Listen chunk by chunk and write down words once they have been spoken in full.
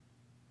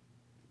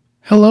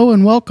Hello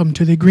and welcome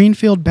to the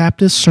Greenfield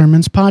Baptist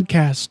Sermons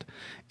Podcast.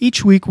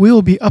 Each week we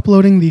will be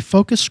uploading the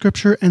focus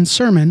scripture and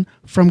sermon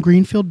from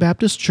Greenfield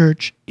Baptist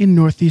Church in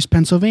Northeast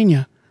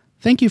Pennsylvania.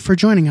 Thank you for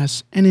joining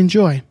us and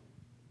enjoy.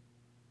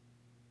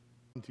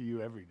 To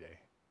you every day.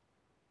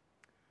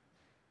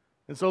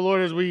 And so,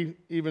 Lord, as we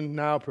even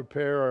now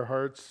prepare our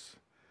hearts,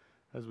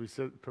 as we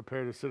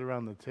prepare to sit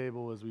around the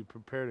table, as we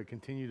prepare to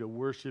continue to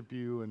worship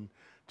you and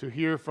to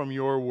hear from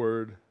your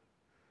word,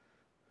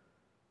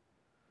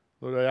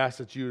 Lord, I ask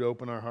that you would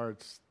open our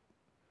hearts,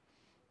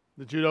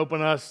 that you'd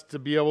open us to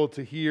be able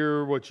to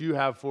hear what you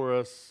have for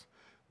us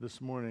this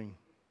morning,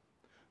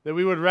 that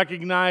we would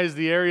recognize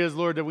the areas,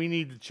 Lord, that we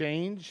need to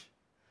change,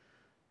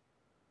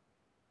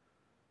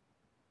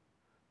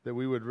 that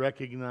we would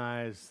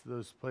recognize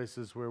those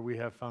places where we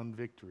have found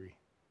victory.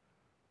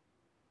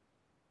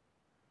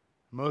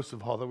 Most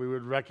of all, that we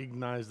would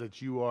recognize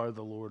that you are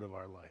the Lord of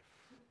our life.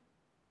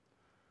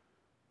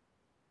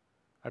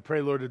 I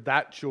pray, Lord, that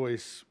that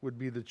choice would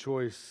be the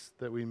choice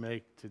that we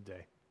make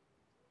today.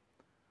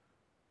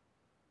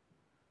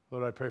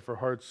 Lord, I pray for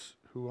hearts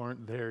who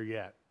aren't there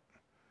yet,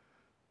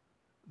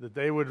 that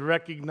they would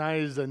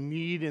recognize a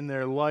need in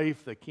their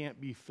life that can't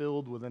be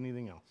filled with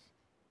anything else.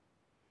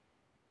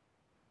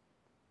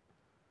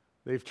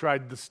 They've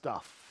tried the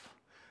stuff.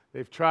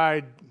 They've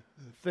tried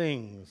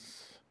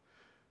things.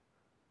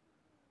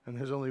 And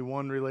there's only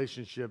one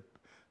relationship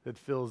that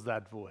fills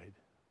that void.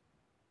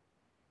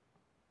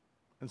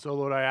 And so,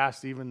 Lord, I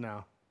ask even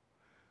now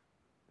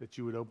that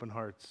you would open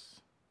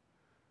hearts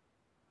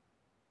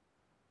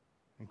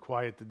and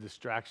quiet the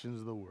distractions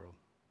of the world.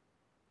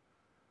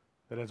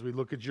 That as we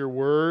look at your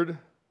word,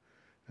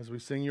 as we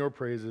sing your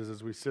praises,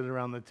 as we sit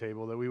around the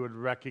table, that we would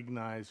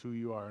recognize who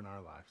you are in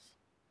our lives.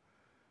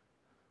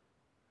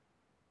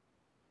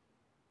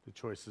 The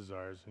choice is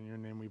ours. In your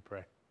name we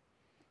pray.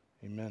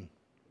 Amen.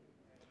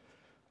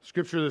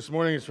 Scripture this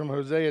morning is from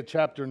Hosea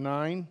chapter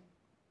 9.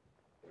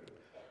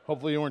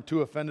 Hopefully you weren't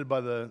too offended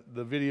by the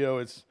video.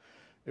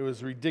 It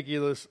was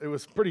ridiculous. It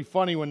was pretty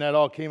funny when that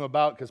all came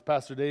about because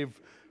Pastor Dave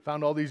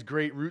found all these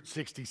great Route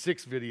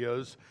 66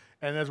 videos.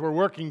 And as we're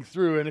working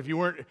through, and if you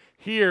weren't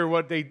here,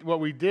 what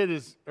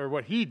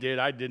he did,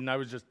 I didn't, I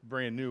was just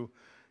brand new.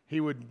 He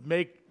would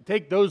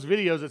take those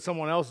videos that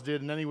someone else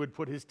did, and then he would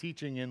put his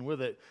teaching in with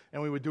it,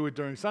 and we would do it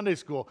during Sunday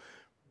school.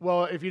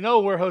 Well, if you know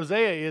where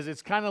Hosea is,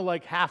 it's kind of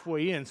like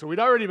halfway in. So we'd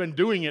already been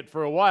doing it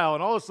for a while,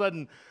 and all of a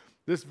sudden,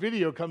 this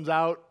video comes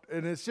out,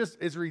 and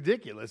it's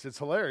ridiculous. It's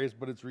hilarious,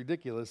 but it's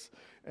ridiculous.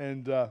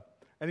 And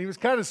he was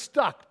kind of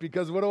stuck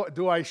because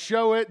do I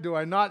show it? Do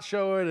I not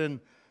show it?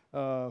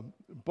 And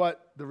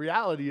but the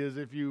reality is,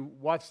 if you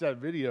watch that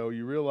video,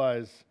 you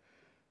realize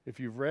if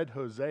you've read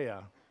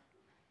Hosea,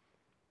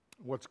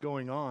 what's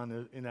going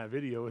on in that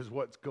video is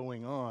what's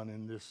going on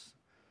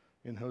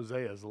in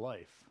Hosea's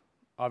life.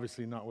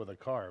 Obviously not with a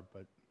car,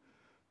 but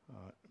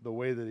the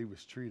way that he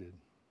was treated.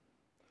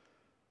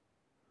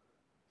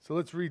 So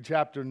let's read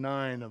chapter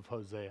 9 of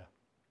Hosea.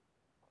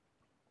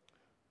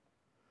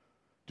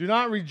 Do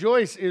not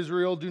rejoice,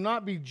 Israel. Do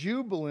not be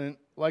jubilant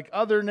like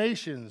other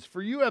nations,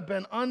 for you have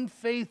been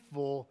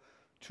unfaithful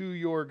to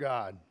your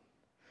God.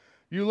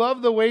 You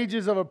love the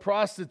wages of a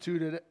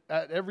prostitute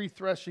at every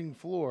threshing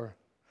floor.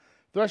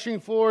 Threshing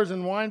floors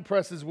and wine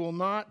presses will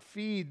not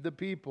feed the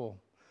people.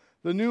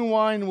 The new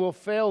wine will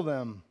fail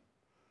them.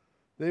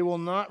 They will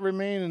not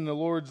remain in the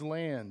Lord's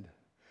land.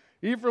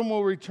 Ephraim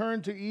will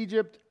return to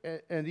Egypt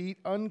and eat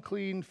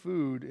unclean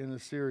food in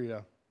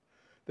Assyria.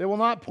 They will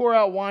not pour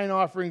out wine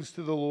offerings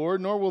to the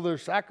Lord, nor will their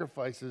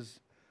sacrifices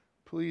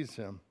please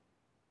him.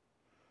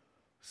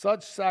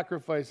 Such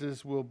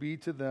sacrifices will be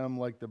to them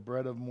like the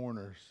bread of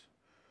mourners.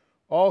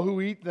 All who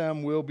eat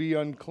them will be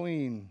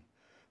unclean.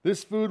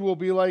 This food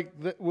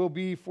will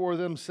be for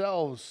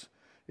themselves.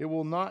 It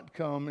will not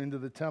come into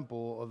the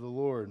temple of the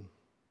Lord.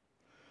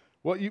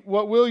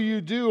 What will you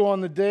do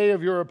on the day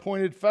of your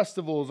appointed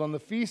festivals, on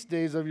the feast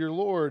days of your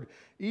Lord?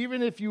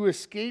 Even if you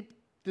escape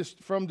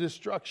from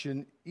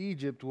destruction,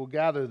 Egypt will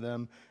gather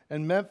them,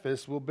 and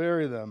Memphis will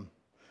bury them.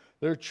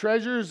 Their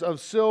treasures of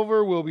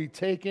silver will be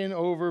taken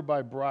over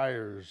by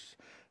briars,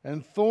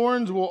 and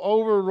thorns will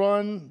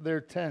overrun their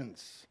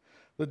tents.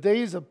 The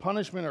days of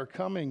punishment are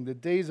coming. The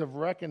days of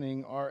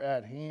reckoning are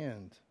at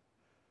hand.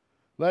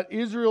 Let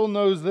Israel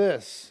know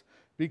this.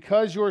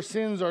 Because your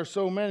sins are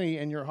so many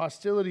and your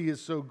hostility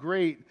is so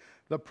great,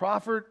 the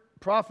prophet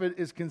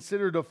is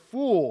considered a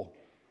fool,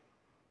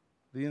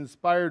 the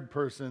inspired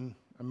person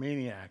a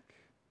maniac.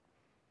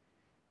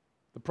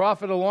 The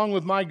prophet, along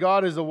with my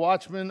God, is a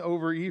watchman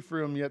over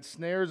Ephraim, yet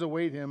snares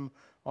await him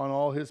on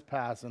all his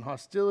paths. And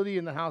hostility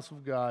in the house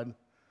of God,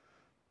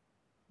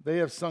 they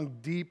have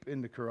sunk deep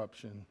into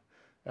corruption,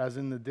 as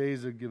in the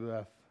days of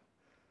Gibeath.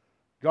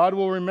 God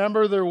will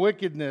remember their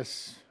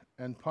wickedness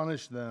and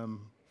punish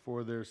them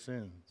for their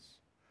sins.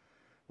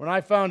 When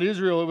I found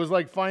Israel, it was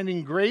like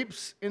finding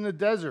grapes in the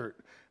desert.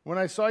 When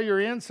I saw your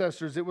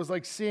ancestors, it was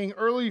like seeing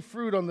early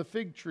fruit on the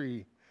fig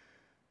tree.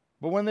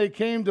 But when they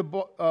came to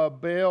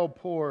Baal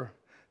Peor,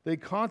 they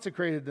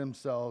consecrated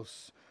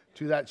themselves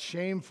to that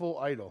shameful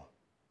idol.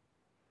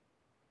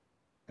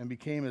 and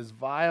became as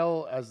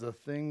vile as the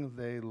thing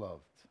they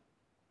loved.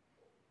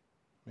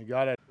 May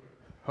God.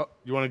 Oh,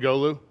 you want to go,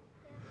 Lou?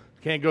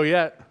 Can't go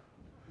yet.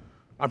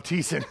 I'm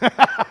teasing.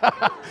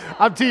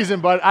 I'm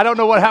teasing, bud. I don't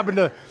know what happened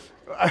to.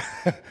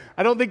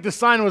 I don't think the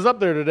sign was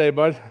up there today,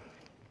 bud.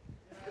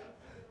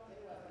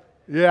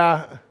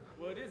 Yeah.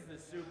 Well, it is the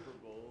Super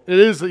Bowl. It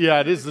is.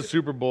 Yeah, it is the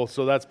Super Bowl.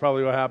 So that's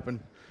probably what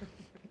happened.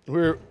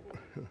 We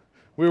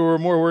were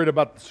more worried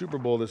about the Super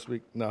Bowl this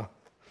week. No.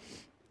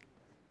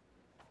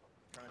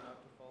 Try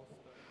not to fall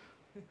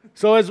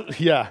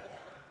stuff.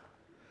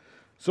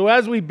 So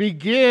as we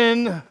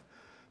begin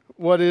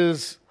what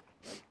is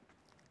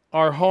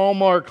our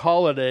Hallmark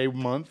holiday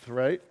month,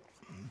 right?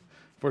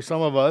 For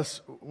some of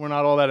us, we're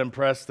not all that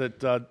impressed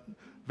that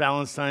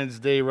Valentine's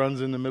Day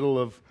runs in the middle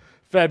of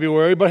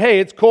February. But hey,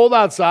 it's cold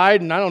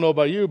outside, and I don't know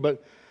about you,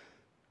 but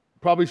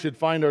probably should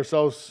find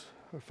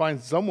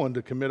someone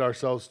to commit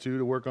ourselves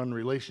to work on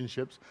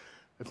relationships.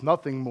 If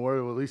nothing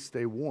more, we'll at least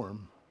stay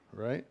warm,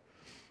 right?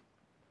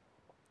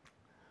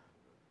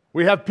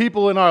 We have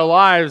people in our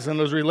lives and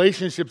those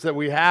relationships that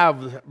we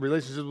have,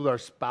 relationships with our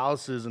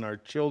spouses and our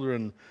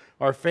children,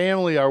 our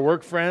family, our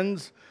work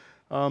friends,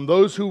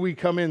 those who we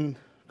come in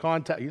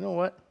contact. You know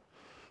what?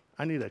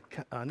 I need this.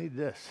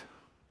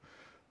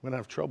 I'm going to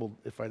have trouble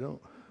if I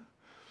don't.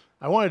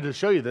 I wanted to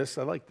show you this.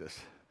 I like this.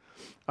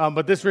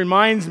 But this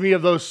reminds me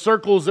of those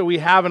circles that we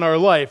have in our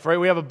life, right?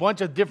 We have a bunch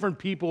of different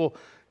people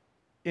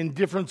in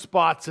different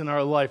spots in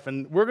our life.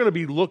 And we're going to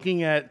be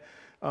looking at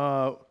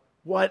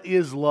what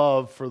is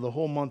love for the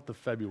whole month of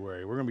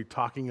February. We're going to be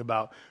talking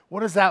about what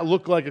does that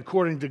look like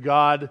according to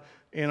God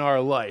in our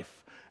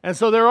life. And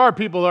so there are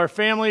people, our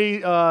family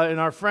and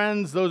our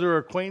friends, those are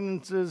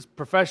acquaintances,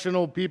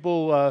 professional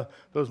people,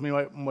 those we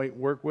might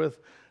work with.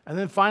 And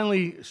then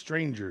finally,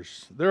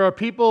 strangers. There are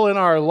people in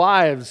our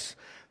lives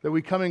that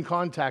we come in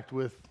contact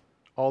with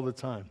all the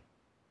time.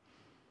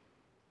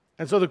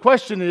 And so the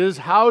question is,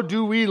 how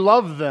do we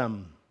love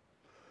them?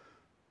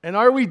 And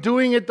are we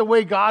doing it the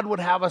way God would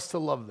have us to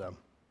love them?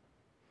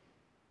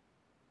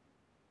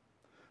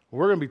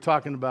 We're going to be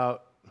talking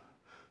about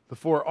the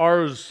 4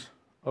 R's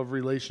of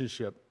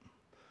relationship.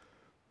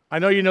 I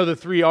know you know the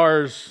 3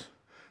 R's,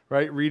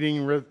 right?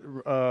 Reading,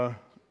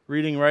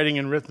 writing,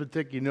 and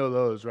arithmetic. You know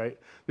those, right?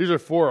 These are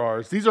 4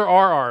 R's. These are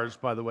our R's,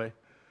 by the way.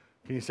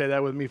 Can you say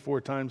that with me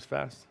 4 times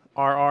fast?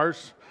 Our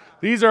R's.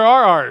 These are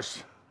our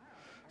R's.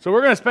 So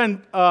we're going to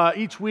spend,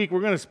 each week,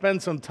 we're going to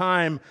spend some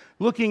time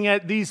looking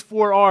at these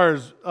 4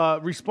 R's,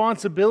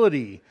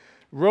 responsibility,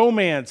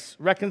 romance,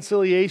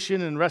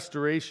 reconciliation, and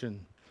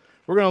restoration.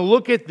 We're going to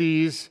look at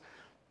these.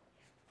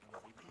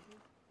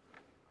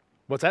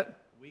 What's that?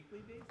 Weekly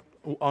basis?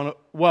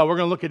 We're going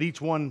to look at each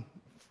one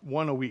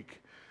a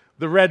week.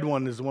 The red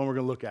one is the one we're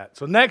going to look at.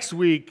 So next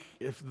week,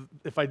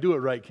 if I do it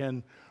right,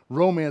 Ken,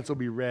 romance will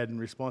be red and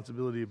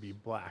responsibility will be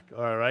black.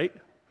 All right?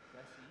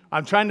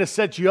 I'm trying to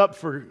set you up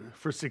for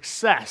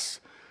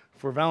success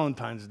for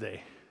Valentine's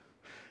Day.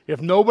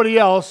 If nobody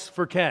else,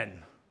 for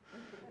Ken.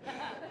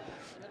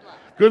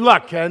 Good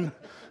luck, Ken.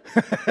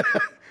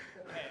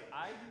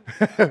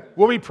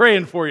 We'll be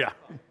praying for you.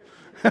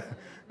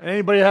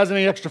 Anybody has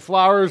any extra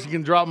flowers, you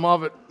can drop them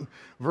off at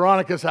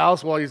Veronica's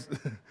house while he's,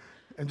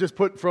 and just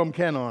put from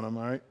Ken on them,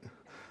 all right?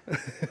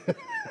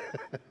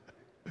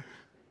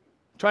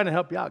 Trying to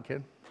help you out,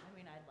 Ken. I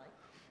mean, I'd like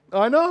to.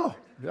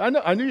 I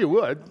know. I knew you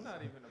would. I'm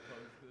not even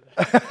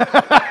opposed to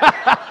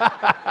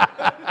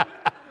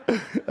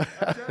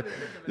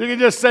that. You can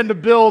just send a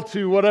bill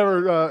to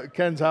whatever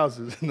Ken's house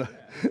is.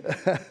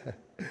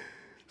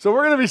 So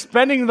we're going to be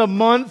spending the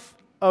month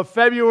of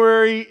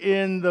February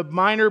in the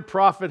minor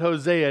prophet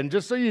Hosea. And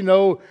just so you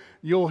know,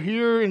 you'll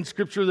hear in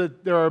Scripture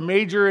that there are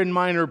major and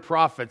minor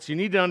prophets. You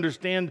need to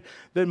understand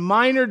that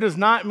minor does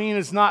not mean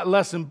it's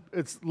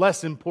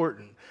less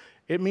important.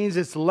 It means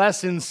it's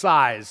less in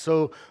size.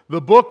 So the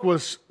book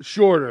was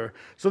shorter.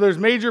 So there's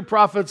major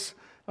prophets,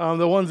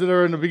 the ones that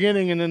are in the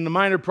beginning, and then the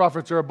minor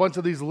prophets are a bunch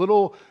of these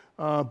little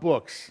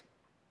books.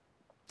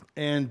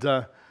 And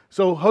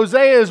so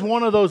Hosea is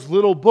one of those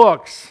little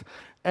books.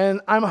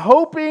 And I'm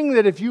hoping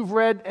that if you've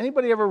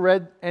anybody ever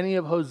read any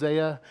of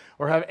Hosea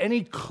or have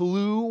any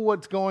clue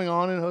what's going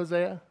on in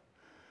Hosea?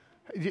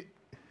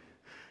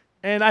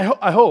 And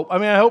I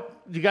hope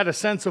you got a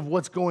sense of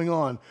what's going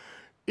on.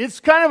 It's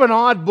kind of an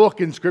odd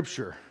book in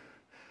Scripture.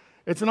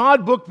 It's an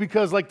odd book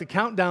because, like the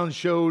countdown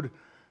showed,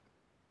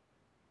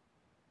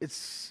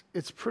 it's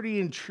pretty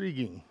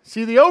intriguing.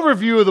 See, the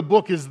overview of the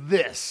book is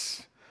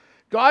this.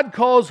 God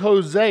calls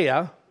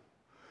Hosea,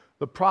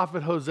 the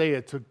prophet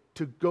Hosea, to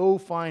go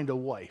find a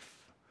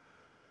wife.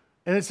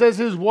 And it says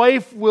his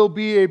wife will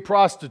be a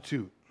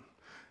prostitute.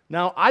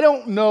 Now, I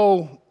don't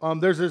know,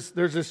 there's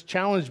this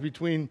challenge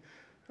between,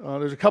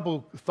 there's a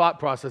couple thought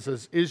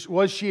processes.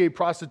 Was she a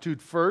prostitute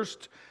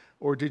first,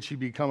 or did she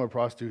become a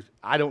prostitute?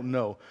 I don't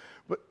know.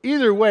 But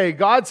either way,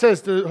 God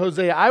says to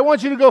Hosea, I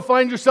want you to go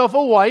find yourself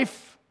a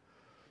wife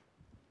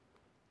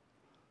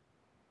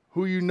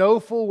who you know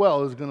full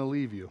well is going to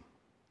leave you,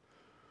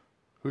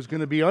 who's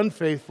going to be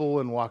unfaithful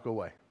and walk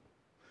away.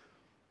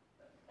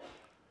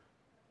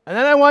 And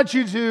then I want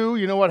you to,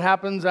 you know what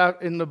happens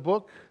out in the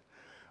book?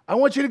 I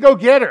want you to go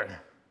get her.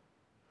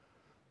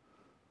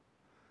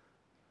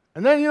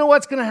 And then you know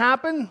what's going to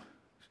happen?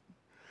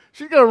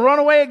 She's going to run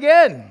away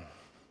again.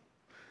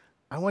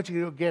 I want you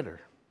to go get her.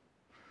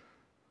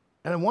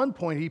 And at one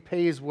point, he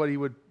pays what you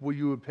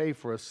would pay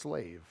for a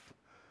slave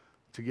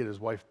to get his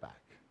wife back.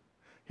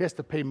 He has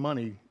to pay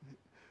money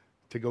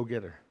to go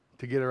get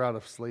her out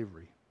of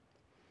slavery.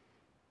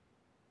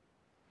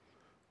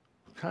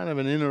 Kind of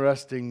an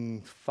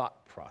interesting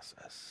thought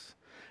process.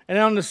 And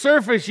on the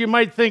surface, you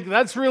might think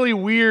that's really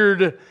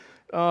weird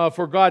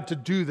for God to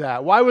do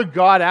that. Why would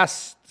God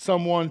ask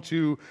someone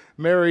to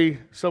marry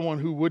someone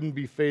who wouldn't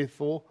be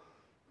faithful?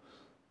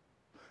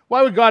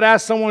 Why would God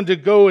ask someone to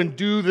go and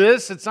do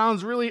this? It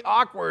sounds really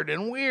awkward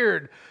and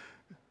weird.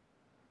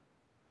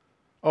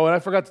 Oh, and I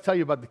forgot to tell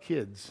you about the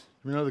kids.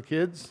 You know the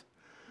kids?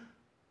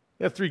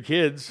 They have 3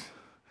 kids,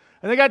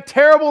 and they got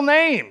terrible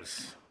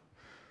names.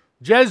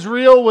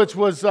 Jezreel, which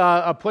was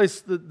a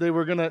place that they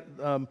were going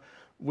to,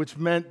 which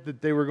meant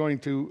that they were going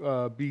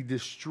to be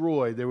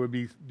destroyed. They would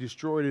be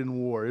destroyed in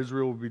war.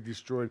 Israel would be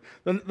destroyed.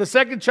 The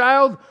second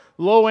child,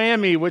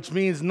 Lo-Ami, which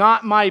means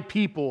not my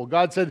people.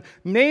 God said,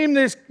 name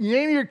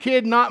your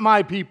kid not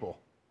my people.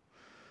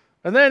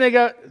 And then they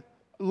got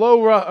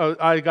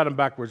I got them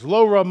backwards.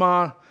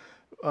 Lo-Ramah,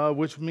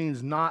 which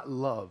means not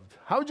loved.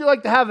 How would you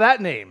like to have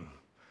that name?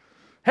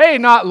 Hey,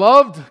 not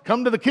loved,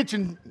 come to the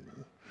kitchen,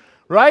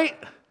 right?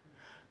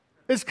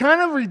 It's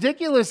kind of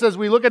ridiculous as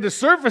we look at the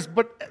surface,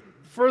 but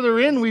further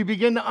in, we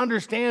begin to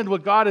understand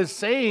what God is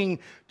saying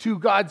to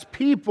God's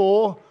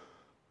people.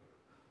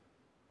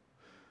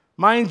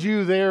 Mind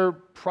you, they're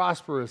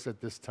prosperous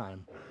at this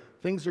time.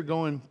 Things are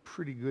going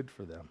pretty good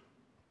for them.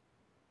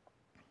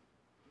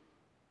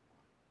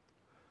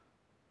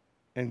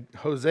 And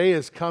Hosea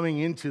is coming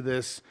into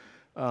this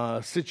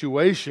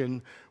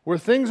situation where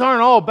things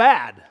aren't all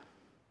bad.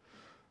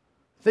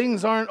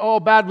 Things aren't all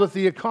bad with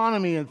the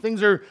economy, and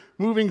things are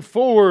moving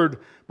forward.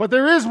 But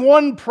there is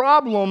one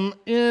problem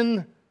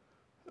in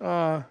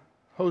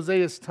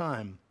Hosea's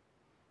time.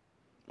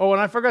 Oh,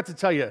 and I forgot to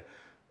tell you,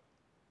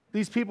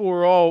 these people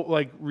were all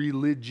like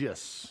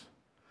religious.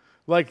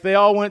 Like they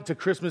all went to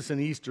Christmas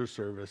and Easter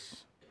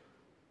service.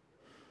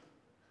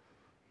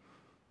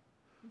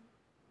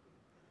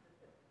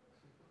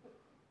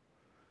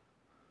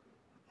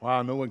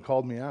 Wow, no one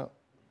called me out.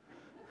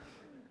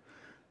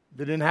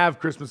 They didn't have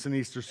Christmas and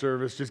Easter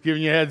service, just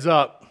giving you a heads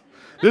up.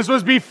 This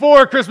was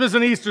before Christmas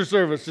and Easter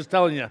service, just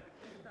telling you.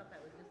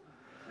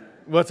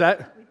 What's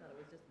that?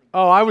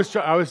 Oh,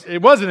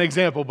 it was an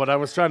example, but I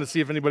was trying to see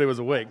if anybody was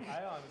awake.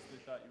 I honestly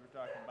thought you were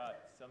talking about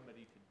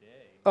somebody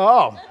today.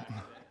 Oh,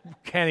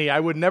 Kenny, I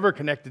would never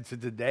connect it to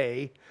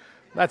today.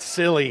 That's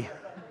silly.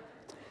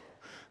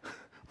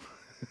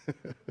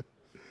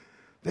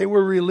 They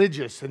were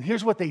religious, and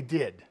here's what they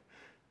did.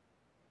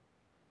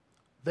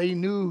 They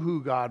knew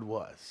who God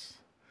was.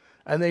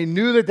 And they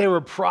knew that they were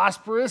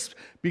prosperous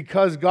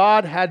because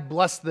God had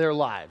blessed their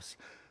lives.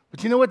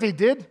 But you know what they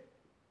did?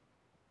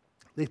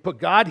 They put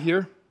God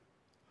here,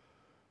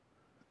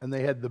 and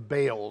they had the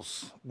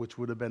Baals, which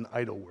would have been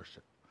idol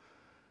worship.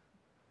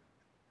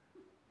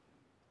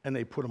 And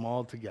they put them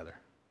all together.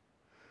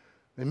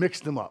 They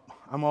mixed them up.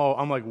 I'm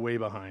like way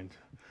behind.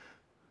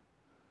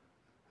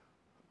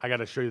 I got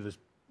to show you this.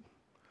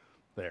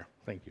 There,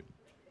 thank you.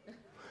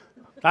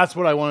 That's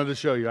what I wanted to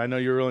show you. I know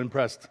you're really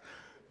impressed.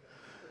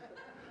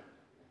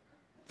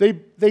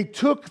 They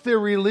took their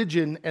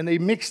religion and they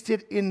mixed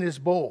it in this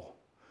bowl.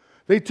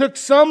 They took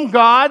some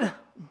God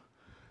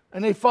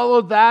and they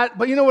followed that.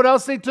 But you know what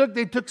else they took?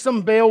 They took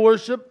some Baal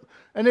worship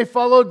and they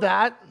followed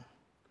that.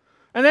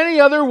 And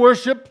any other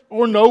worship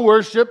or no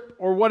worship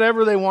or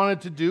whatever they wanted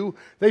to do,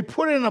 they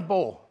put it in a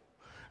bowl.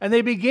 And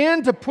they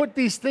began to put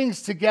these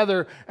things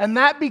together, and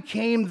that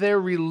became their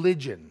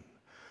religion.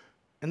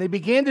 And they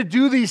began to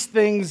do these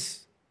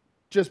things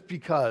just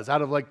because,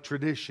 out of like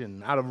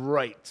tradition, out of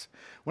right.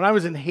 When I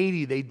was in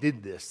Haiti, they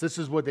did this. This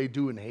is what they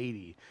do in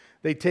Haiti.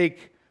 They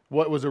take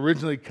what was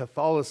originally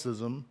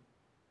Catholicism.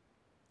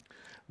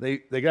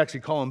 They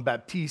actually call them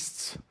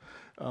Baptistes.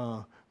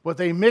 But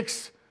they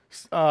mix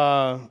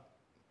all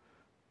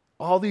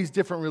these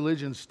different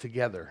religions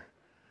together.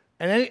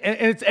 And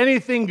it's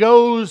anything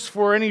goes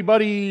for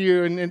anybody,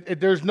 and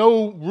there's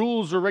no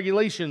rules or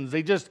regulations.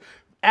 They just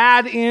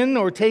add in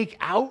or take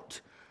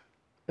out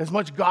as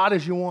much God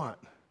as you want.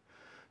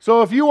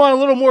 So if you want a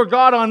little more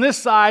God on this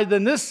side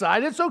than this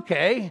side, it's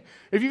okay.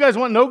 If you guys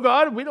want no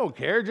God, we don't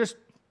care. Just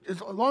as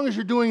long as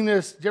you're doing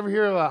this. Did you ever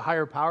hear of a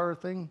higher power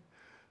thing?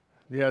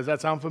 Yeah, does that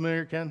sound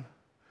familiar, Ken?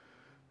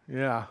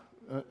 Yeah.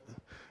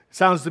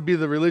 Sounds to be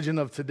the religion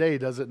of today,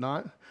 does it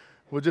not?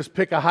 We'll just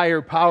pick a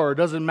higher power. It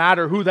doesn't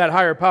matter who that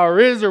higher power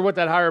is or what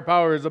that higher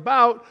power is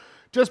about.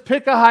 Just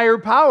pick a higher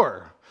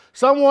power.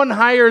 Someone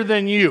higher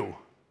than you.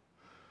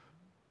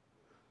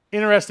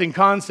 Interesting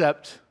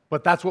concept.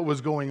 But that's what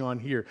was going on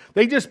here.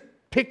 They just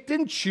picked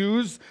and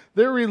choose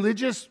their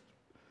religious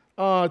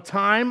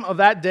time of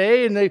that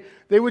day, and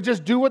they would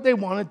just do what they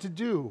wanted to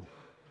do.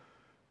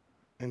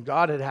 And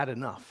God had had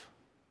enough.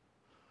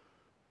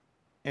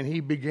 And he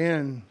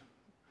began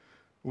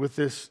with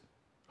this,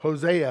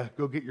 Hosea,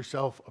 go get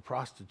yourself a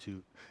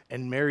prostitute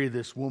and marry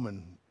this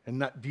woman.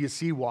 And do you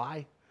see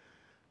why?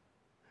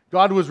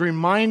 God was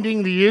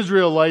reminding the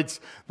Israelites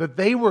that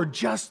they were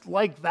just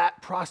like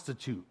that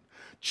prostitute,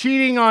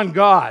 cheating on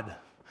God.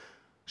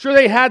 Sure,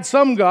 they had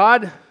some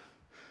God,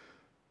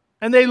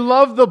 and they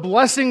loved the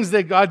blessings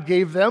that God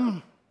gave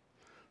them,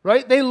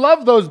 right? They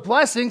loved those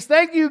blessings.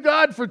 Thank you,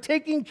 God, for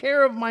taking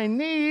care of my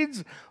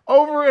needs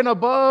over and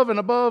above and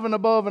above and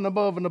above and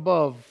above and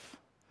above.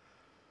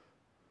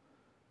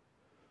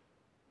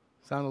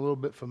 Sound a little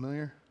bit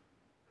familiar?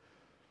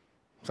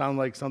 Sound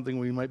like something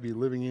we might be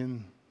living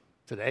in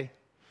today?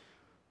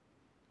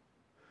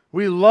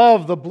 We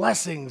love the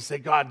blessings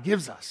that God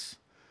gives us.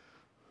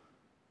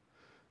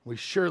 We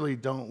surely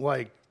don't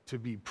like to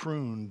be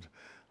pruned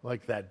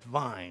like that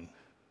vine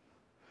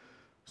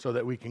so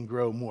that we can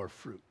grow more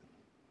fruit.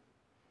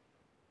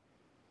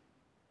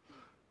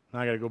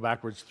 Now I got to go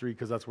backwards 3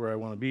 because that's where I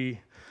want to be.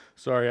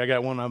 Sorry, I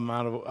got one of them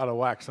out of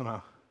whack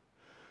somehow.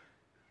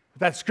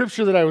 That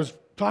scripture that I was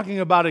talking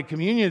about at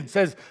communion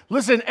says,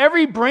 listen,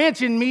 every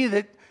branch in me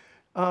that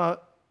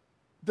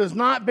does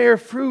not bear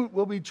fruit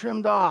will be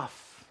trimmed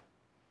off.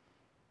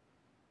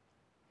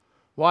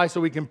 Why?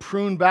 So we can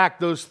prune back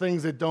those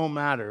things that don't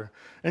matter.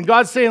 And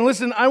God's saying,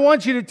 listen, I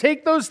want you to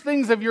take those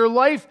things of your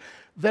life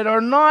that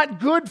are not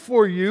good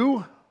for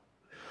you,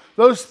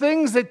 those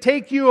things that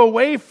take you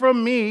away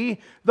from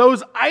me,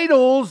 those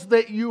idols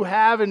that you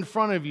have in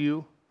front of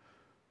you,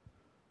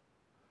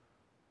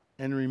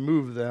 and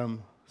remove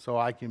them so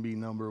I can be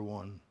number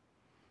one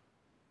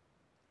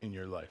in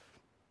your life.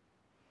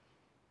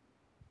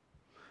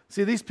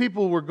 See, these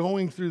people were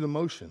going through the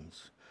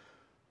motions.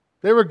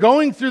 They were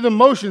going through the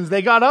motions.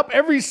 They got up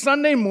every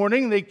Sunday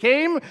morning. They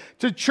came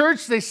to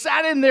church. They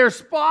sat in their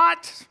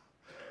spot.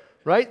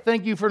 Right?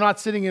 Thank you for not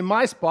sitting in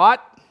my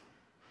spot.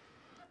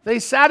 They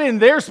sat in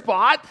their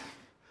spot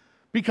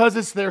because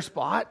it's their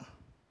spot.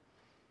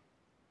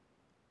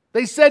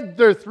 They said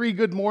their 3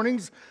 good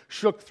mornings,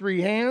 shook 3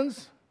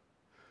 hands.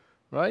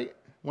 Right?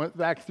 Went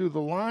back through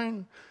the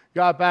line,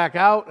 got back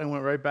out, and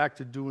went right back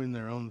to doing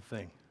their own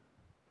thing.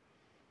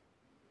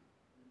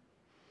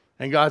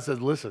 And God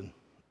said, listen.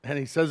 And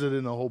he says it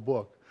in the whole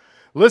book.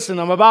 Listen,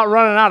 I'm about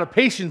running out of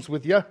patience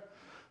with you.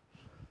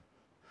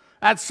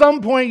 At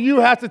some point,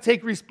 you have to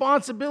take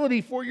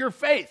responsibility for your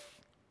faith.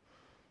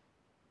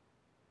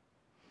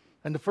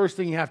 And the first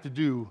thing you have to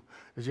do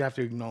is you have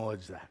to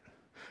acknowledge that.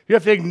 You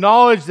have to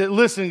acknowledge that,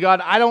 listen,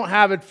 God, I don't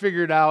have it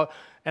figured out,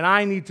 and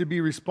I need to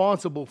be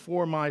responsible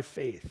for my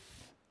faith.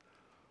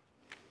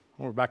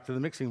 We're back to the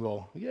mixing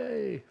bowl.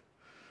 Yay.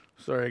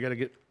 Sorry,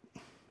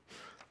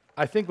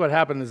 I think what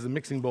happened is the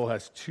mixing bowl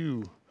has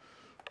two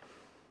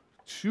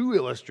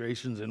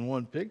illustrations in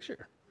one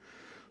picture.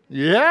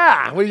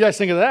 Yeah, what do you guys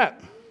think of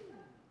that?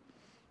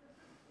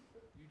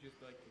 You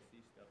just like to see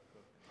stuff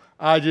cooked.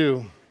 I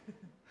do.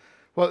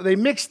 Well, they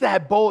mixed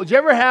that bowl. Did you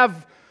ever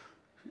have,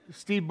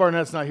 Steve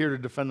Barnett's not here to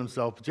defend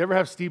himself, but did you ever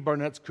have Steve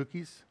Barnett's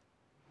cookies?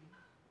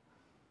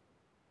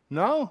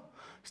 No?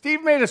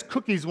 Steve made us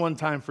cookies one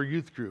time for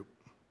youth group.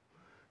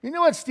 You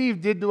know what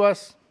Steve did to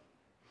us?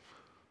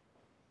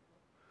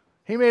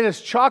 He made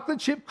us chocolate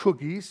chip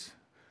cookies.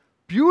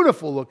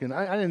 Beautiful looking.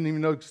 I didn't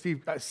even know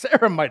Steve.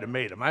 Sarah might have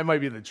made them. I might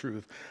be the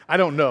truth. I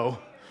don't know.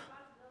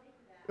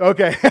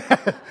 Okay.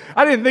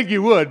 I didn't think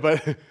you would,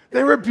 but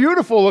they were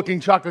beautiful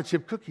looking chocolate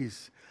chip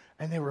cookies.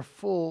 And they were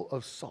full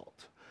of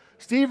salt.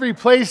 Steve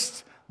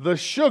replaced the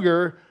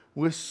sugar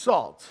with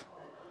salt.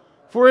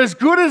 For as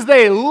good as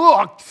they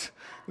looked,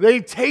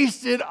 they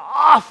tasted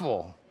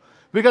awful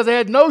because they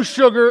had no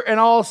sugar and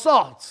all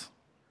salt.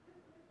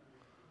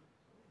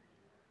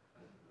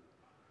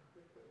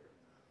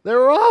 They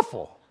were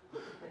awful.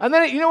 And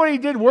then, you know what he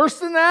did worse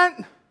than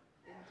that?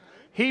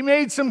 He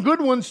made some good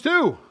ones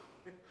too.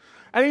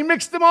 And he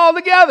mixed them all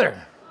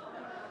together.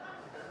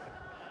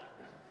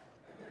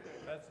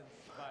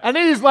 And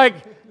then he's like,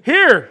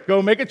 here,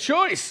 go make a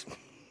choice.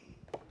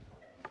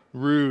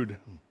 Rude.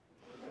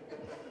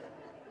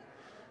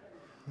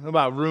 How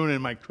about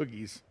ruining my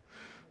cookies?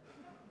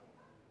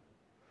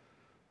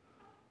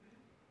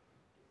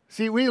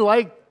 See, we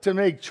like to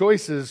make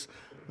choices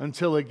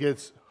until it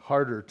gets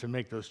harder to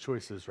make those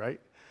choices,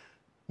 right?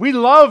 We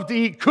love to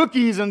eat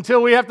cookies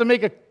until we have to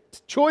make a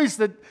choice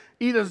that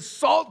eat a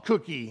salt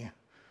cookie.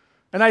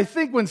 And I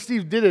think when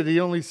Steve did it,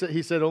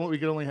 he said we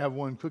could only have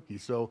one cookie.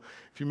 So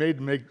if you made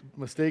a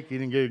mistake, he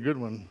didn't get a good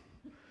one.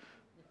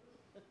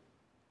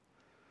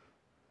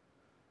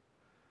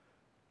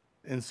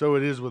 And so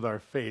it is with our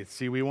faith.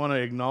 See, we want to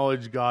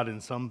acknowledge God in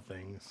some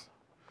things,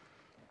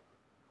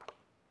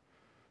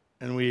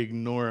 and we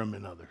ignore him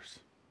in others.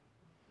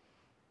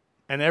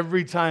 And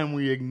every time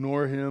we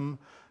ignore him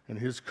and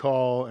his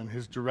call and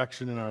his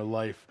direction in our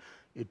life,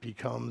 it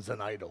becomes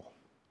an idol.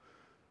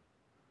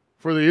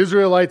 For the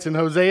Israelites in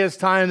Hosea's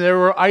time, there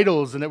were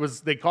idols, and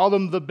they called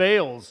them the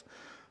Baals.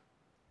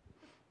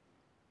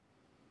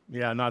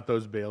 Yeah, not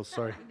those Baals,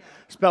 sorry.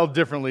 Spelled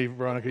differently,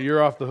 Veronica.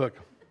 You're off the hook.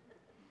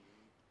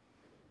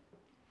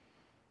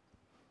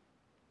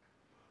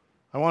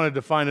 I wanted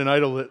to find an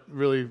idol that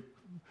really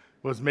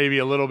was maybe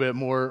a little bit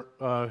more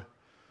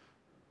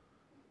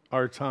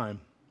our time.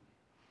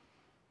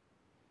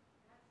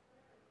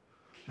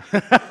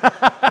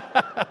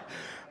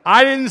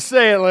 I didn't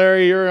say it,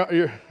 Larry.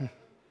 You're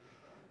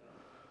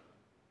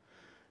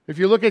If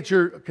you look at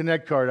your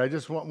Connect card, I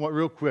just want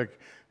real quick.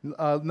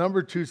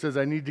 Number 2 says,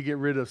 I need to get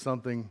rid of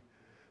something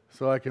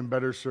so I can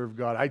better serve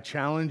God. I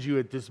challenge you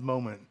at this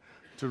moment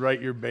to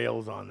write your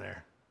bails on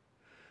there.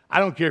 I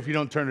don't care if you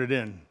don't turn it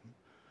in.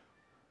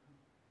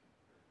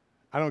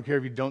 I don't care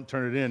if you don't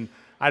turn it in.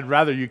 I'd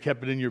rather you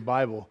kept it in your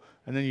Bible,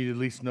 and then you'd at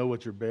least know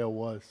what your bail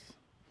was.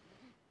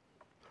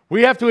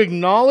 We have to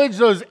acknowledge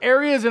those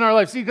areas in our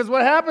life. See, because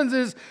what happens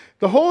is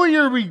the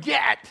holier we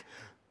get,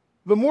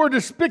 the more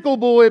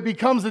despicable it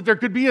becomes that there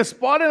could be a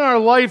spot in our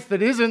life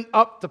that isn't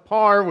up to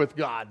par with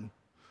God.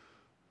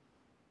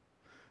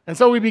 And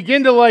so we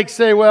begin to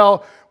say,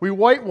 well, we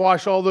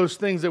whitewash all those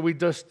things that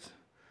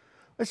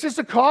it's just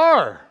a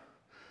car.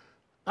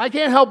 I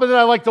can't help it that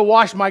I like to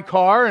wash my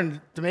car and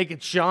to make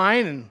it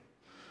shine and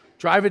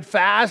drive it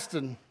fast,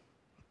 and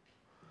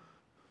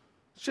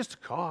it's just a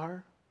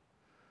car.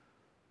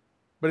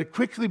 But it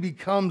quickly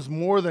becomes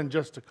more than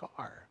just a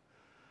car.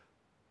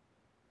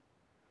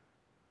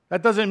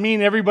 That doesn't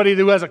mean everybody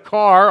who has a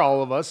car,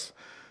 all of us,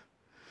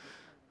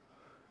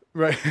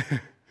 right?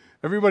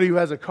 Everybody who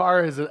has a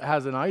car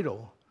has an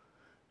idol.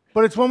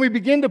 But it's when we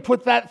begin to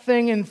put that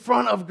thing in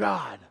front of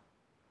God,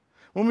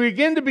 when we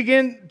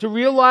begin to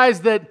realize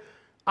that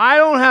I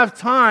don't have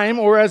time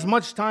or as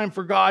much time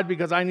for God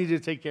because I need to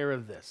take care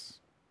of this.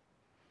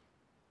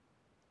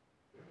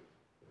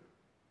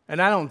 And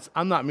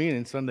I'm not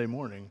meaning Sunday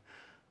morning,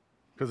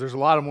 because there's a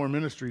lot of more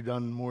ministry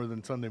done more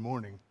than Sunday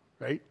morning,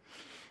 right?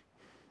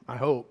 I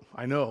hope,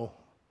 I know.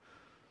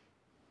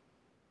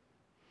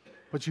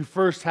 But you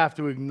first have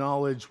to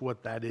acknowledge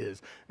what that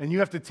is. And you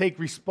have to take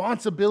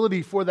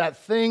responsibility for that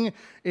thing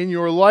in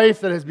your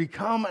life that has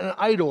become an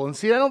idol. And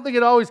see, I don't think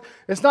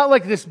it's not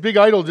like this big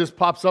idol just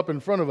pops up in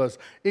front of us.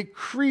 It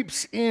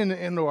creeps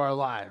into our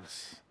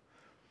lives.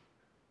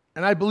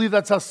 And I believe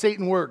that's how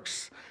Satan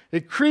works.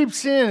 It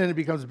creeps in and it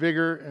becomes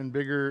bigger and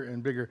bigger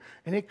and bigger.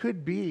 And it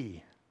could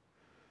be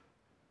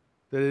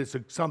that it's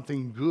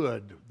something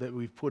good that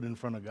we've put in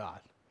front of God.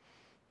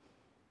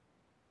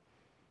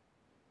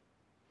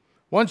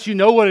 Once you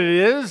know what it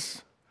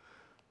is,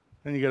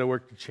 then you got to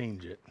work to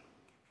change it.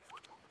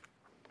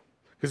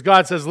 Because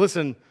God says,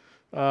 listen,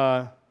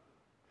 even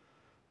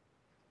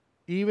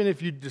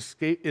if you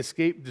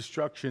escape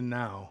destruction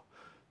now,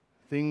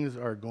 things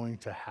are going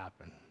to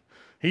happen.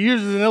 He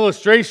uses an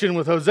illustration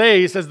with Hosea.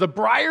 He says, the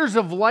briars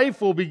of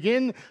life will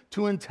begin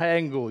to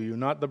entangle you.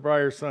 Not the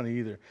briar son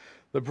either.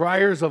 The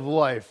briars of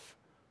life.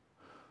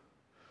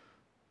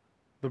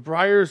 The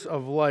briars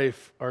of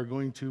life are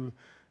going to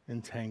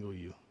entangle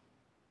you.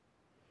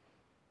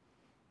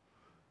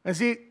 And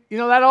see,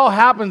 that all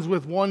happens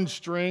with one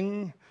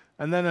string,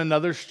 and then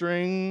another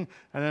string,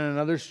 and then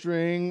another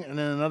string, and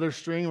then another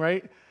string,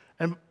 right?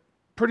 And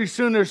pretty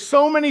soon there's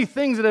so many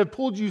things that have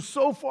pulled you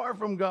so far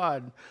from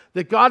God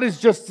that God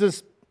is just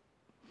this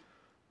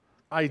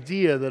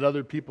idea that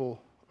other people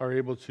are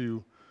able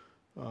to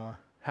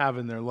have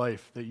in their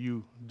life that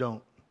you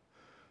don't.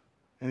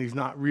 And He's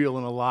not real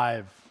and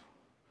alive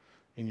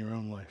in your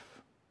own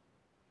life.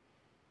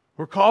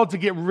 We're called to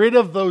get rid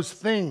of those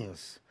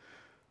things.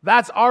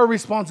 That's our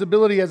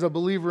responsibility as a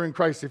believer in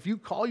Christ. If you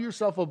call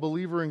yourself a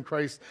believer in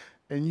Christ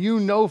and you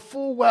know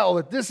full well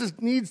that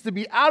needs to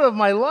be out of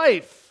my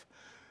life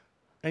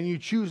and you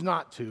choose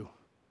not to,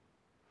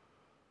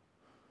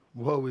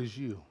 woe is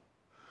you.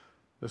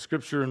 The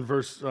scripture in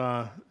verse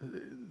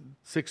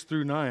 6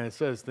 through 9, it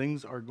says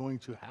things are going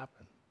to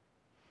happen.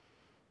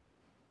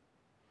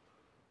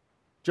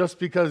 Just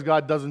because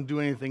God doesn't do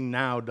anything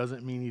now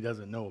doesn't mean He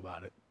doesn't know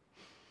about it.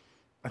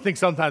 I think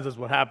sometimes that's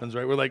what happens,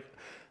 right? We're like,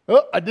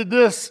 oh, I did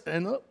this,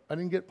 and I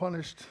didn't get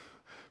punished.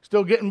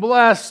 Still getting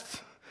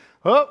blessed.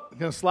 Oh,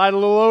 going to slide a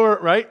little over,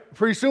 right?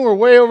 Pretty soon we're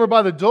way over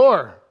by the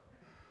door.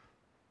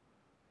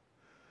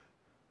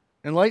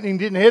 And lightning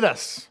didn't hit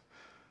us.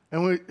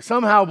 And we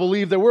somehow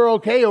believe that we're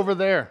okay over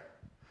there.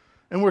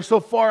 And we're so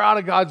far out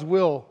of God's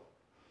will.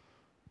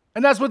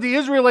 And that's what the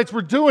Israelites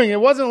were doing. It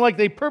wasn't like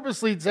they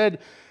purposely said,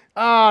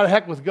 the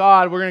heck with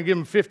God, we're going to give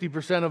Him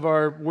 50% of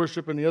our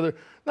worship and the other.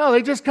 No,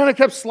 they just kind of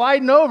kept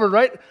sliding over,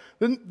 right?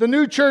 The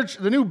new church,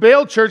 the new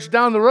Baal church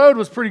down the road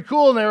was pretty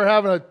cool, and they were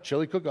having a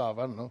chili cook-off.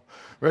 I don't know,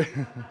 right?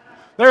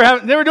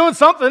 they were doing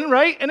something,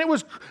 right?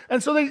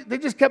 And so they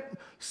just kept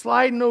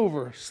sliding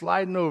over,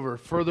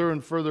 further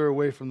and further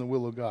away from the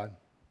will of God.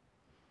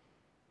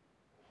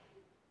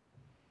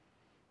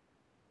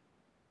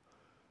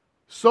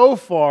 So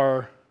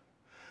far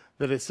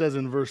that it says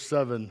in verse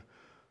 7,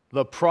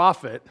 the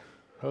prophet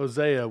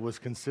Hosea was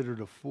considered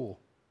a fool.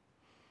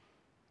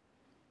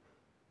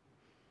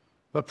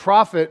 The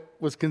prophet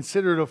was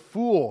considered a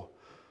fool.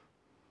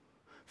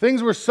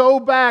 Things were so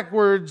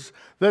backwards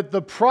that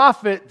the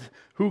prophet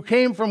who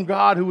came from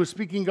God, who was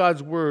speaking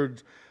God's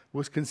words,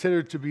 was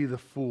considered to be the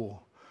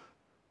fool.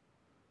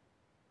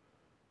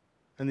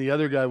 And the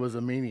other guy was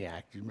a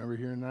maniac. Do you remember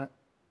hearing that?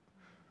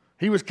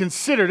 He was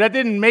considered. That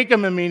didn't make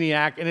him a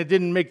maniac, and it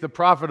didn't make the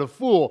prophet a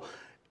fool.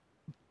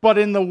 But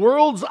in the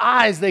world's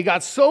eyes, they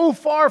got so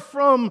far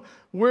from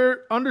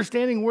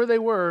understanding where they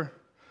were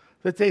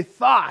that they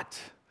thought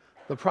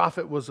the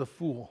prophet was a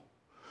fool.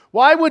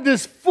 Why would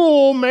this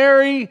fool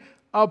marry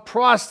a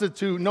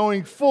prostitute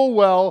knowing full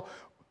well,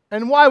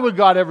 and why would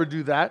God ever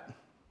do that?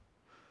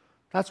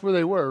 That's where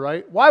they were,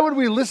 right? Why would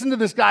we listen to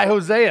this guy,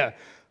 Hosea?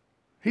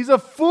 He's a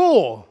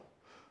fool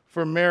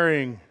for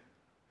marrying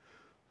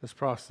this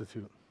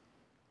prostitute.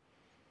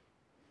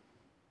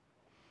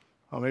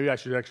 Oh, maybe I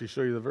should actually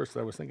show you the verse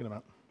that I was thinking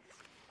about.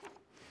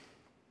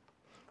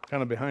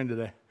 Kind of behind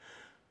today.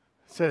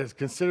 It says,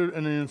 consider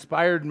an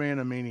inspired man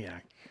a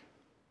maniac.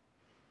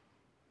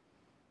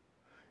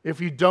 If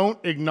you don't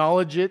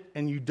acknowledge it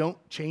and you don't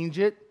change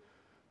it,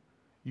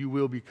 you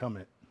will become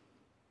it.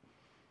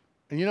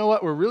 And you know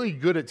what? We're really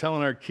good at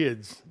telling our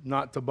kids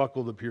not to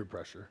buckle to peer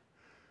pressure.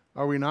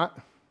 Are we not?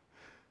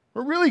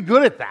 We're really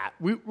good at that.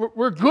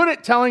 We're good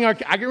at telling our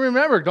kids, I can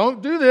remember,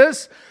 don't do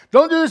this.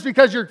 Don't do this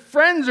because your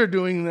friends are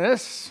doing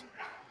this.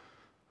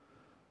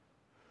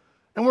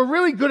 And we're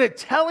really good at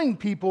telling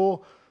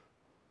people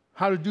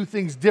how to do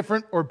things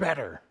different or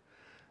better.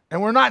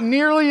 And we're not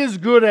nearly as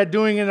good at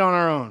doing it on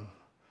our own.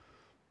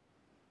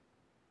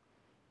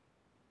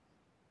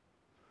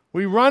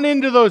 We run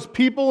into those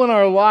people in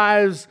our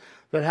lives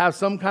that have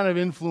some kind of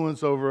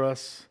influence over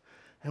us,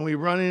 and we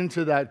run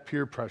into that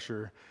peer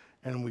pressure,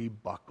 and we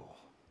buckle.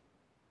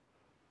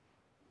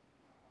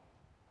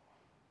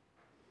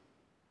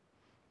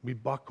 We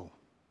buckle.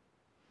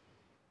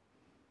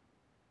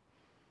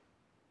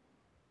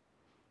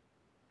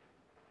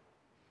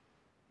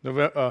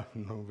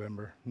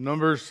 November.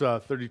 Numbers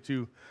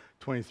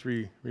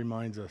 32:23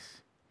 reminds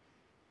us.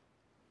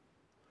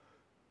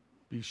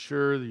 Be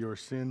sure that your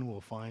sin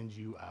will find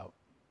you out.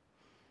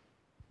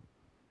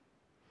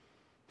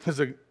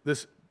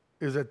 This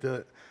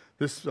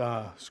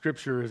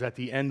scripture is at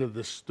the end of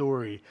the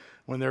story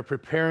when they're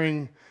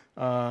preparing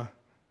to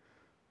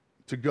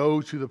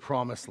go to the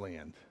promised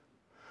land.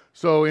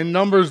 So in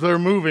Numbers, they're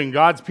moving.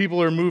 God's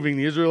people are moving.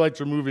 The Israelites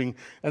are moving.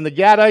 And the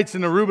Gadites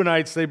and the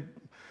Reubenites,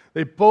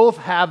 they both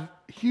have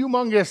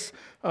humongous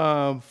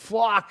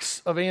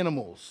flocks of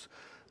animals.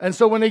 And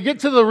so when they get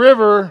to the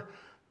river,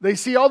 they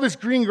see all this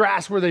green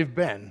grass where they've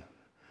been.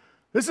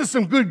 This is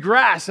some good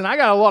grass, and I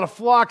got a lot of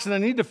flocks, and I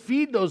need to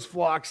feed those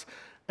flocks.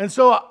 And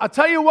so I'll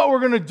tell you what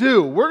we're going to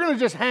do. We're going to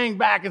just hang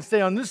back and stay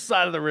on this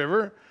side of the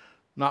river.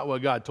 Not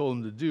what God told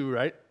them to do,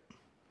 right?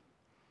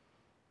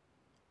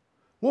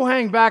 We'll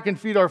hang back and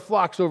feed our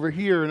flocks over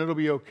here, and it'll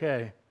be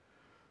okay.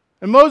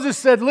 And Moses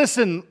said,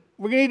 listen,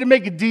 we're going to need to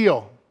make a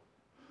deal.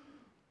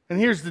 And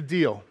here's the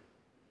deal.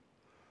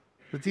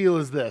 The deal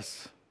is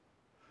this.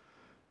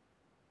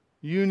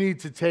 You need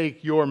to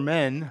take your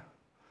men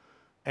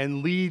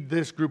and lead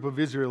this group of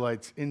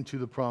Israelites into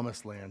the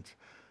promised land.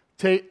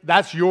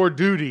 That's your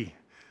duty.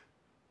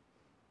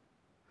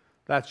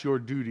 That's your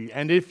duty.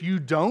 And if you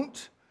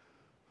don't,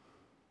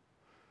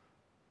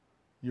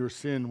 your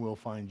sin will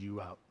find you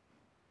out,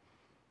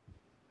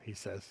 he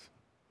says.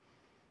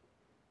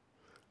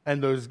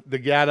 And the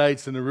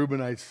Gadites and the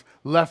Reubenites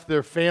left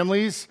their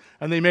families,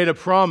 and they made a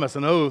promise,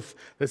 an oath,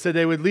 that said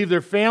they would leave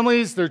their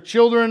families, their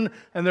children,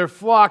 and their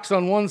flocks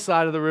on one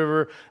side of the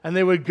river, and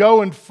they would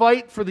go and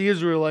fight for the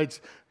Israelites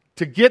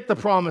to get the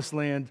promised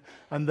land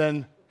and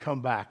then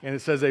come back. And it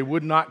says they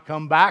would not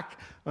come back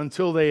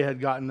until they had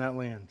gotten that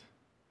land.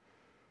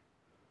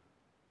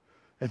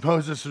 And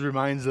Moses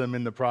reminds them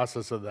in the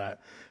process of that,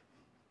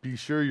 be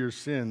sure your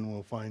sin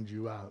will find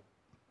you out.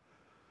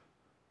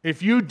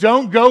 If you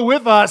don't go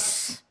with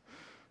us,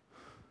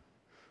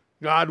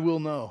 God will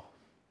know.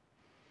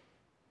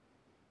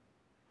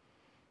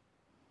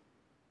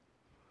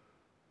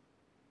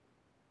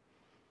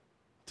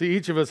 See,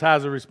 each of us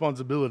has a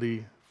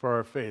responsibility for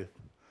our faith.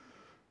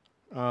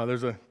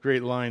 There's a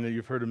great line that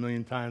you've heard a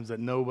million times that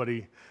no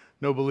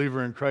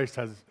believer in Christ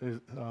has.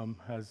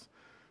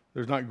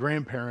 There's not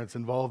grandparents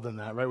involved in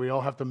that, right? We all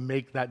have to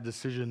make that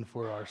decision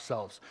for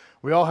ourselves.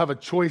 We all have a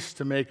choice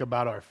to make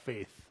about our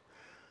faith.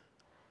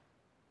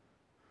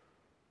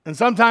 And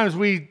sometimes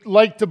we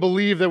like to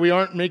believe that we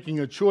aren't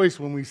making a choice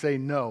when we say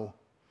no.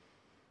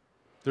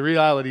 The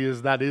reality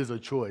is that is a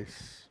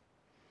choice.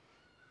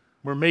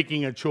 We're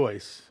making a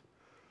choice.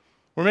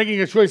 We're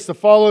making a choice to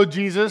follow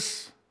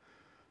Jesus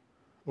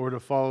or to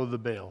follow the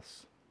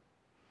Baals.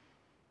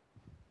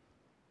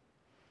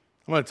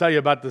 I'm going to tell you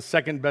about the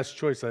second best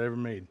choice I ever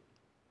made.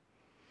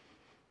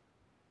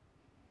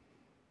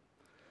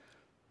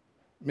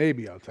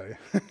 Maybe I'll tell you.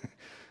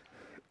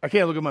 I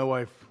can't look at my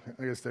wife.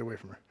 I got to stay away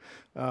from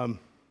her.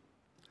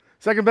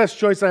 Second best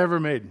choice I ever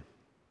made,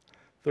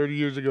 30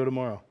 years ago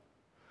tomorrow.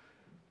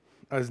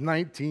 I was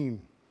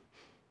 19.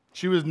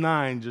 She was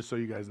 9, just so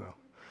you guys know.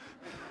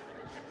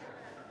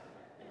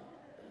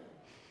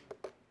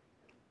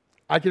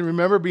 I can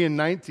remember being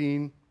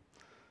 19,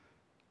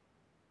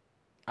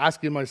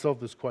 asking myself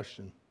this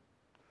question.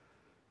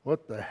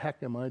 What the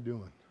heck am I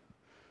doing?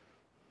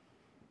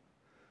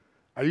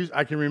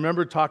 I can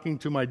remember talking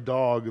to my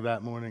dog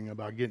that morning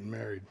about getting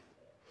married.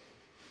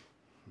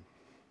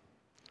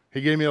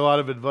 He gave me a lot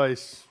of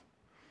advice.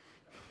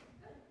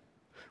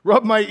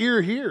 Rub my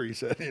ear here, he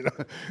said.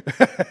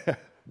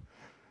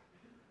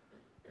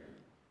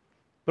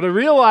 But I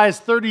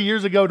realized 30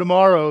 years ago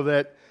tomorrow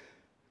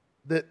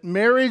that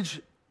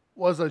marriage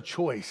was a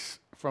choice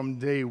from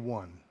day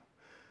one.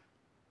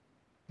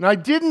 And I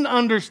didn't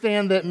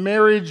understand that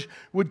marriage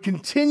would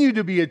continue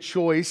to be a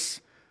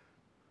choice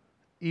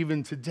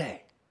even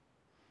today.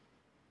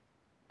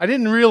 I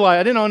didn't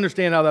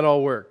understand how that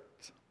all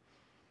worked.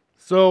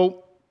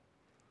 So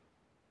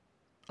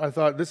I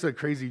thought, this is a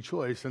crazy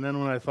choice. And then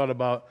when I thought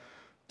about,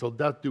 till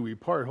death do we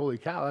part, holy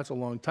cow, that's a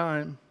long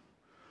time.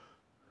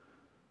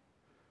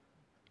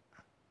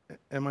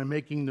 Am I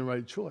making the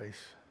right choice?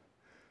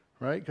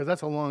 Right? Because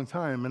that's a long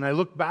time. And I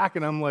look back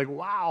and I'm like,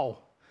 wow.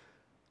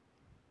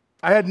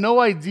 I had no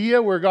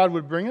idea where God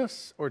would bring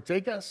us or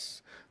take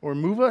us or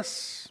move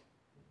us.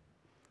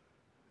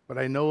 But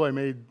I know I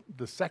made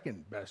the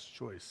second best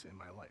choice in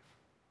my life.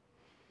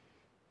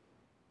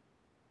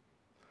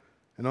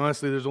 And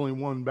honestly, there's only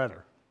one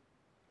better.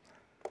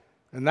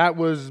 And that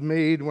was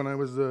made when I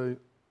was a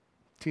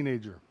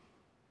teenager.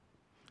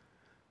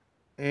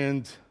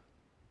 And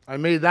I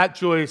made that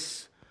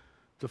choice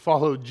to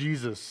follow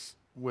Jesus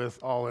with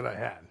all that I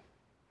had.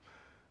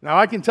 Now,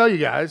 I can tell you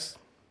guys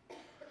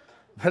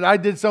that I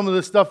did some of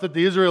the stuff that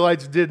the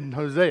Israelites did in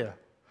Hosea.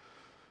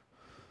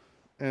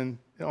 And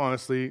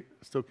honestly,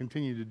 still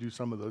continue to do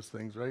some of those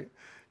things, right?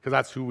 Because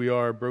that's who we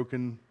are,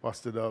 broken,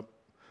 busted up,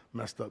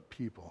 messed up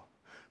people.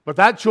 But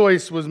that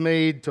choice was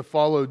made to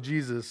follow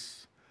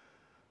Jesus.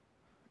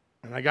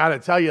 And I got to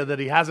tell you that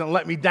he hasn't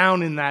let me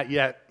down in that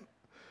yet.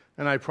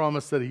 And I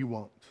promise that he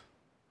won't.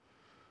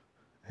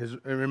 It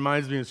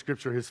reminds me in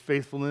Scripture, his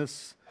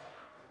faithfulness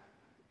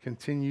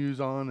continues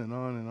on and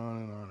on and on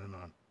and on and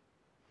on.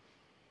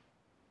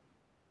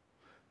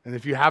 And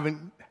if you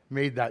haven't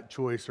made that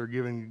choice or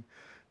given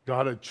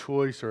God a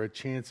choice or a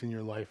chance in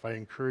your life, I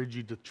encourage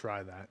you to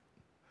try that.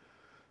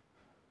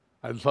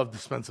 I'd love to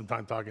spend some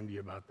time talking to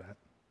you about that.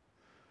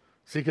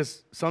 See,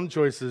 because some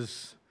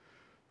choices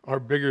are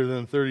bigger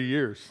than 30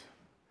 years.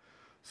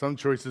 Some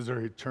choices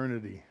are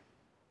eternity.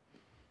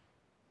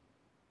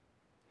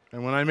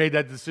 And when I made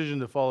that decision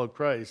to follow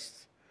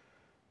Christ,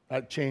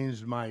 that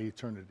changed my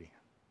eternity.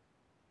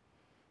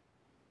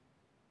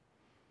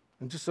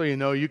 And just so you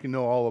know, you can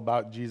know all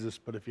about Jesus,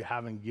 but if you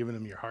haven't given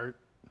him your heart,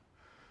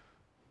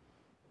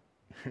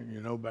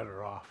 you're no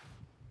better off.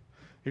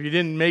 If you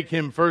didn't make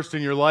him first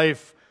in your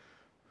life,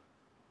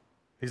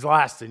 he's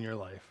last in your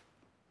life.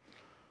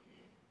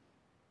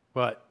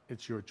 But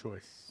it's your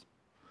choice.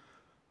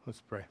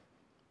 Let's pray.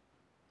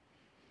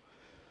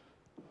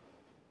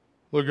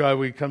 Lord God,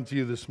 we come to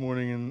you this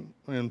morning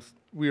and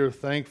we are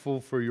thankful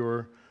for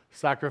your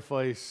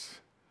sacrifice.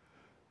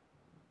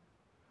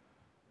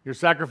 Your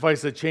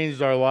sacrifice that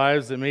changed our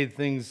lives, that made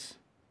things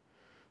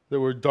that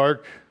were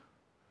dark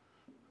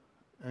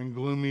and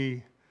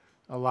gloomy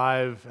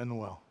alive and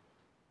well.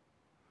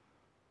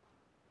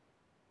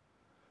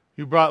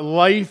 You brought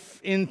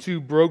life into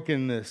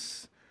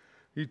brokenness.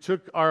 You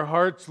took our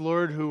hearts,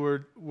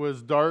 Lord,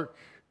 was dark,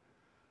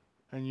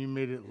 and you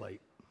made it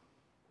light.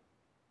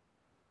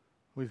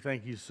 We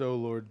thank you so,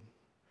 Lord,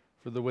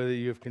 for the way that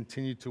you have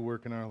continued to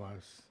work in our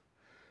lives.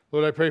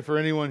 Lord, I pray for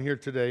anyone here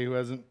today who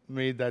hasn't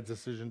made that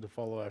decision to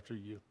follow after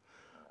you.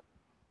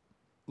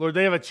 Lord,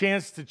 they have a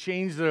chance to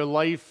change their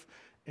life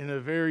in a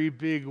very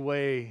big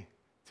way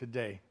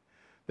today.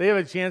 They have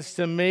a chance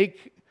to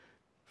make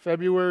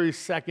February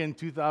 2nd,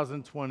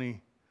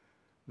 2020,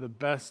 the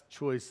best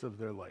choice of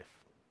their life.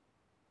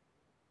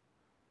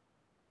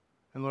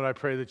 And Lord, I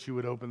pray that you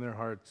would open their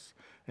hearts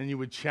and you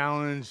would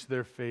challenge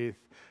their faith.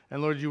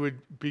 And Lord, you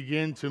would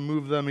begin to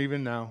move them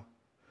even now,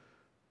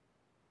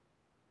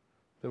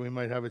 that we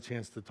might have a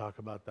chance to talk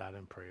about that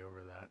and pray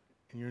over that.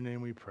 In your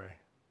name we pray.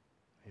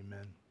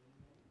 Amen.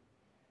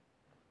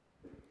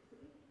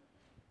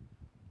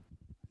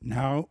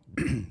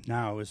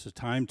 Now is the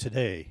time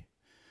today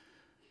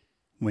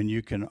when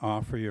you can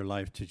offer your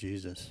life to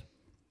Jesus.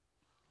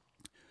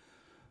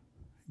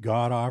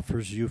 God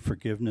offers you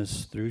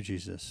forgiveness through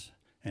Jesus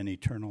and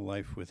eternal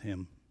life with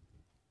him.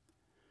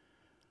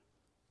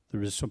 The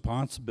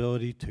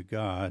responsibility to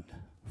God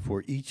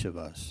for each of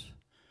us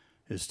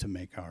is to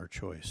make our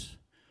choice.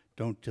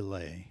 Don't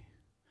delay.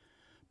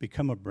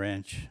 Become a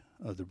branch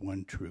of the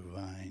one true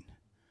vine.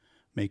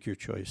 Make your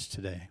choice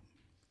today.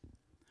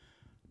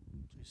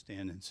 Please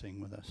stand and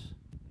sing with us.